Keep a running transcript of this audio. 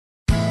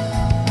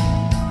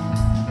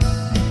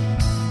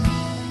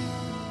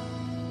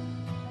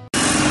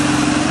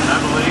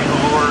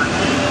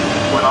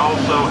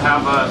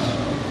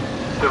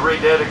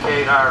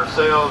dedicate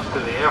ourselves to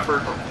the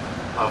effort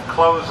of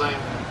closing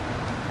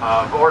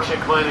abortion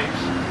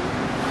clinics,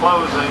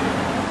 closing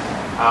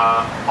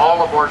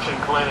all abortion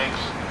clinics,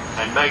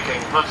 and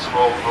making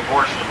Huntsville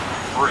abortion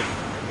free.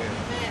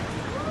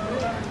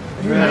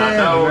 And I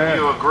know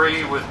you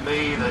agree with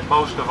me that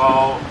most of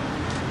all,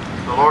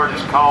 the Lord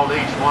has called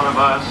each one of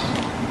us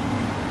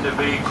to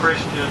be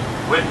Christian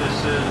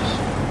witnesses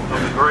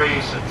of the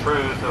grace and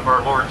truth of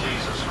our Lord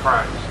Jesus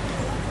Christ.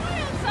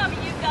 Some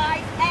of you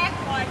guys act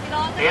like it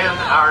all the In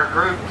time. our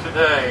group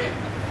today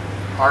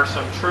are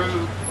some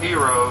true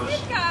heroes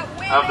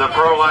of the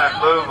pro-life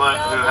movement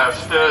who have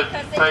stood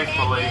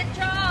faithfully.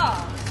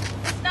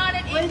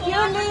 Will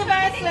you leave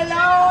us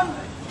alone?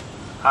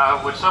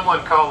 Would someone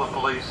call the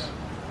police?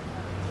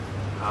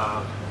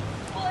 Well,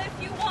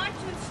 if you want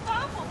to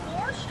stop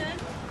abortion,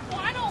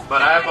 why don't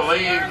But I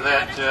believe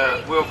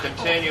that we'll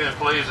continue, and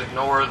please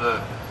ignore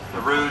the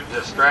rude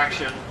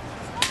distraction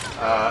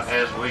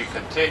as we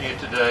continue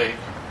today.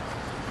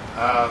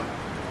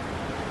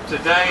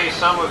 Today,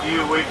 some of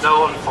you we've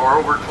known for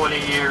over 20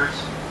 years.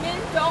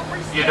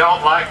 You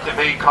don't like to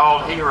be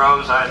called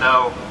heroes, I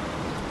know,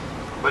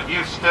 but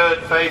you've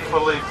stood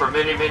faithfully for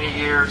many, many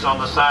years on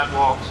the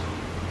sidewalks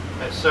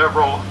at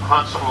several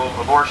Huntsville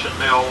abortion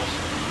mills.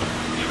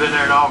 You've been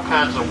there in all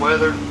kinds of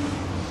weather.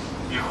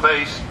 You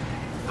faced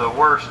the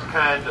worst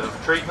kind of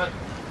treatment.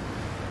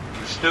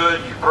 You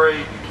stood, you prayed,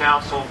 you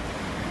counseled,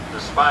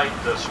 despite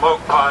the smoke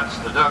pots,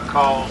 the duck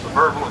calls, the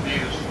verbal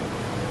abuse,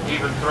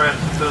 even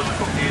threats of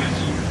physical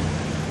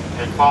abuse,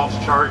 and false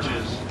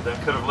charges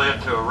that could have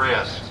led to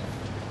arrest.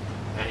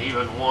 And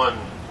even one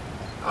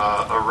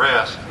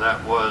arrest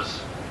that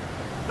was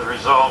the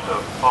result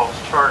of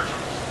false charges.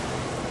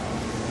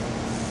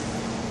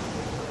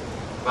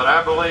 But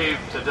I believe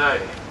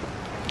today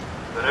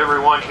that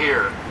everyone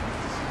here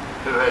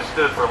who has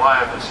stood for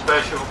life is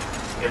special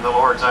in the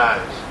Lord's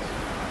eyes.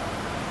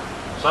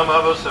 Some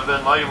of us have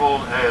been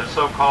labeled as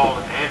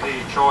so-called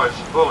anti-choice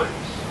bullies.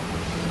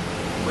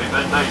 We've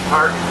been made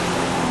targeted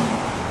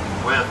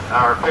with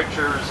our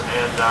pictures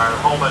and our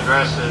home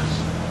addresses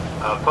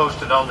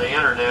posted on the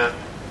internet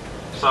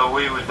so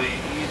we would be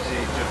easy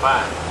to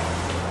find.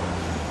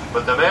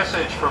 But the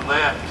message from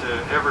that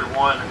to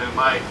everyone who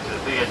might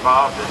be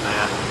involved in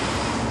that,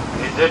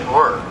 it didn't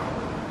work.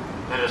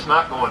 And it's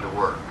not going to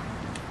work,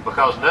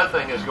 because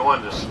nothing is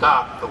going to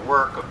stop the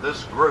work of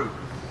this group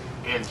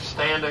in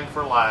standing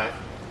for life,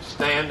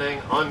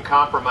 standing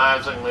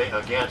uncompromisingly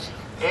against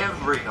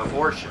every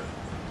abortion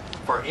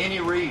for any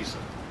reason.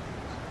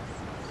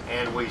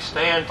 And we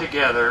stand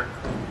together,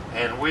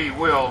 and we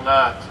will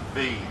not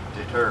be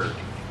deterred.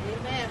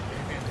 Amen.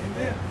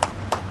 Amen.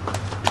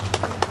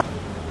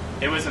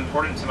 It was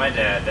important to my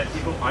dad that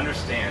people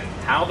understand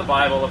how the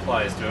Bible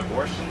applies to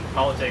abortion,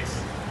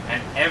 politics,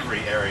 and every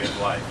area of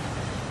life.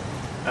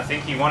 I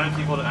think he wanted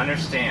people to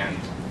understand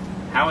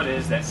how it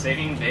is that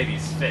saving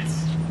babies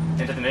fits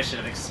into the mission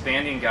of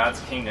expanding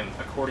God's kingdom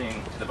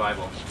according to the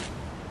Bible.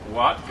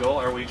 What goal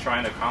are we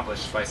trying to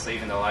accomplish by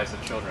saving the lives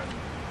of children?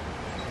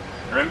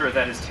 Remember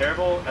that as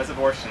terrible as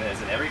abortion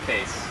is in every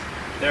case,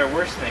 there are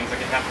worse things that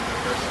could happen to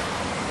a person.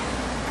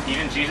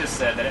 Even Jesus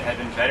said that it had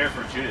been better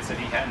for Judas if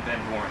he hadn't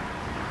been born.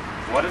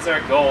 What is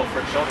our goal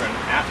for children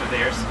after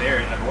they are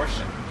spared an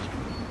abortion?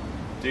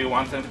 Do you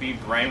want them to be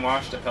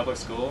brainwashed at public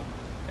school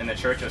in the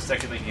Church of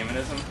Secular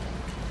Humanism?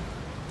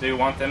 Do you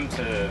want them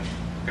to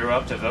grow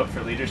up to vote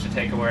for leaders to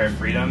take away our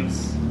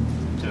freedoms,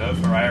 to vote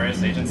for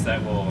IRS agents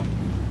that will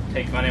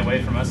take money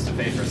away from us to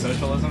pay for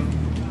socialism?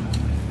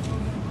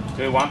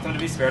 Do we want them to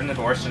be spared an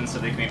abortion so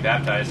they can be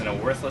baptized in a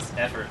worthless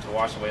effort to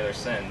wash away their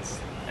sins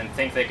and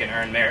think they can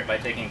earn merit by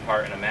taking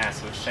part in a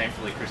mass which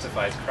shamefully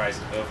crucifies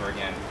Christ over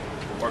again,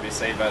 or be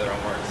saved by their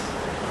own works?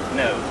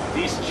 No,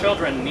 these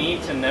children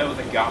need to know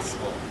the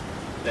gospel,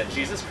 that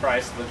Jesus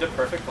Christ lived a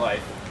perfect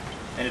life,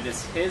 and it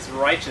is his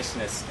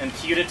righteousness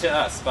imputed to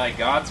us by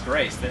God's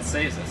grace that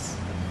saves us,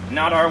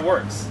 not our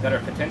works that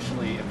are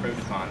potentially improved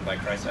upon by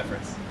Christ's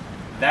efforts.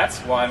 That's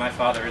why my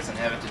Father is in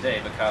heaven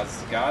today,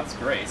 because God's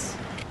grace.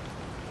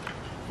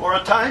 For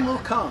a time will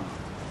come,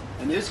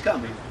 and is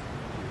coming,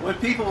 when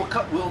people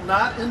will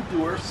not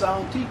endure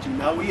sound teaching.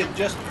 Now we have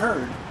just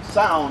heard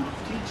sound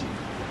teaching.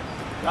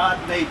 God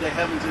made the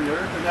heavens and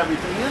earth and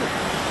everything in it.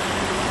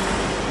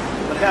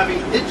 But having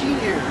itching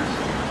ears,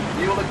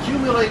 they will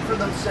accumulate for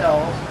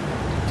themselves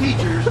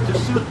teachers to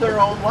suit their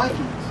own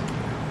likings.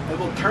 They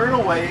will turn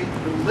away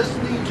from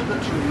listening to the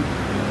truth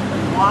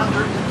and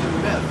wander into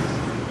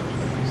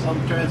myths.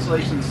 Some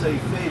translations say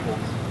fables.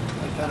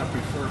 I kind of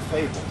prefer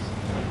fables.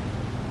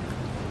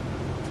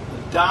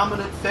 The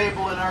dominant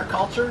fable in our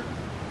culture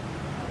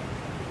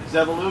is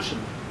evolution.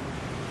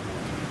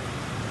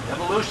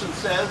 Evolution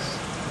says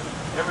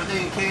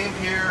everything came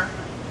here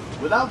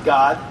without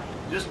God,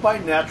 just by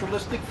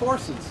naturalistic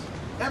forces.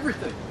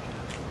 Everything.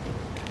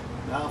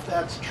 Now, if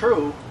that's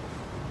true,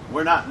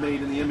 we're not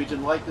made in the image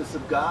and likeness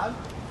of God.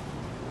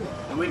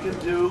 And we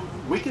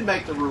can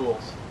make the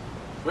rules.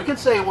 We can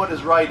say what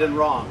is right and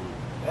wrong,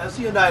 as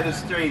the United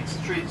States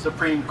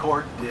Supreme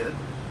Court did.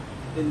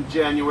 in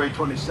January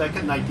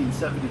 22nd,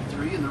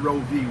 1973, in the Roe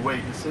v.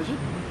 Wade decision.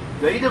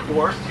 They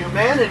divorced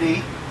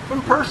humanity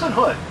from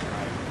personhood.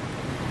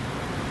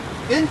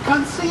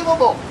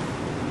 Inconceivable.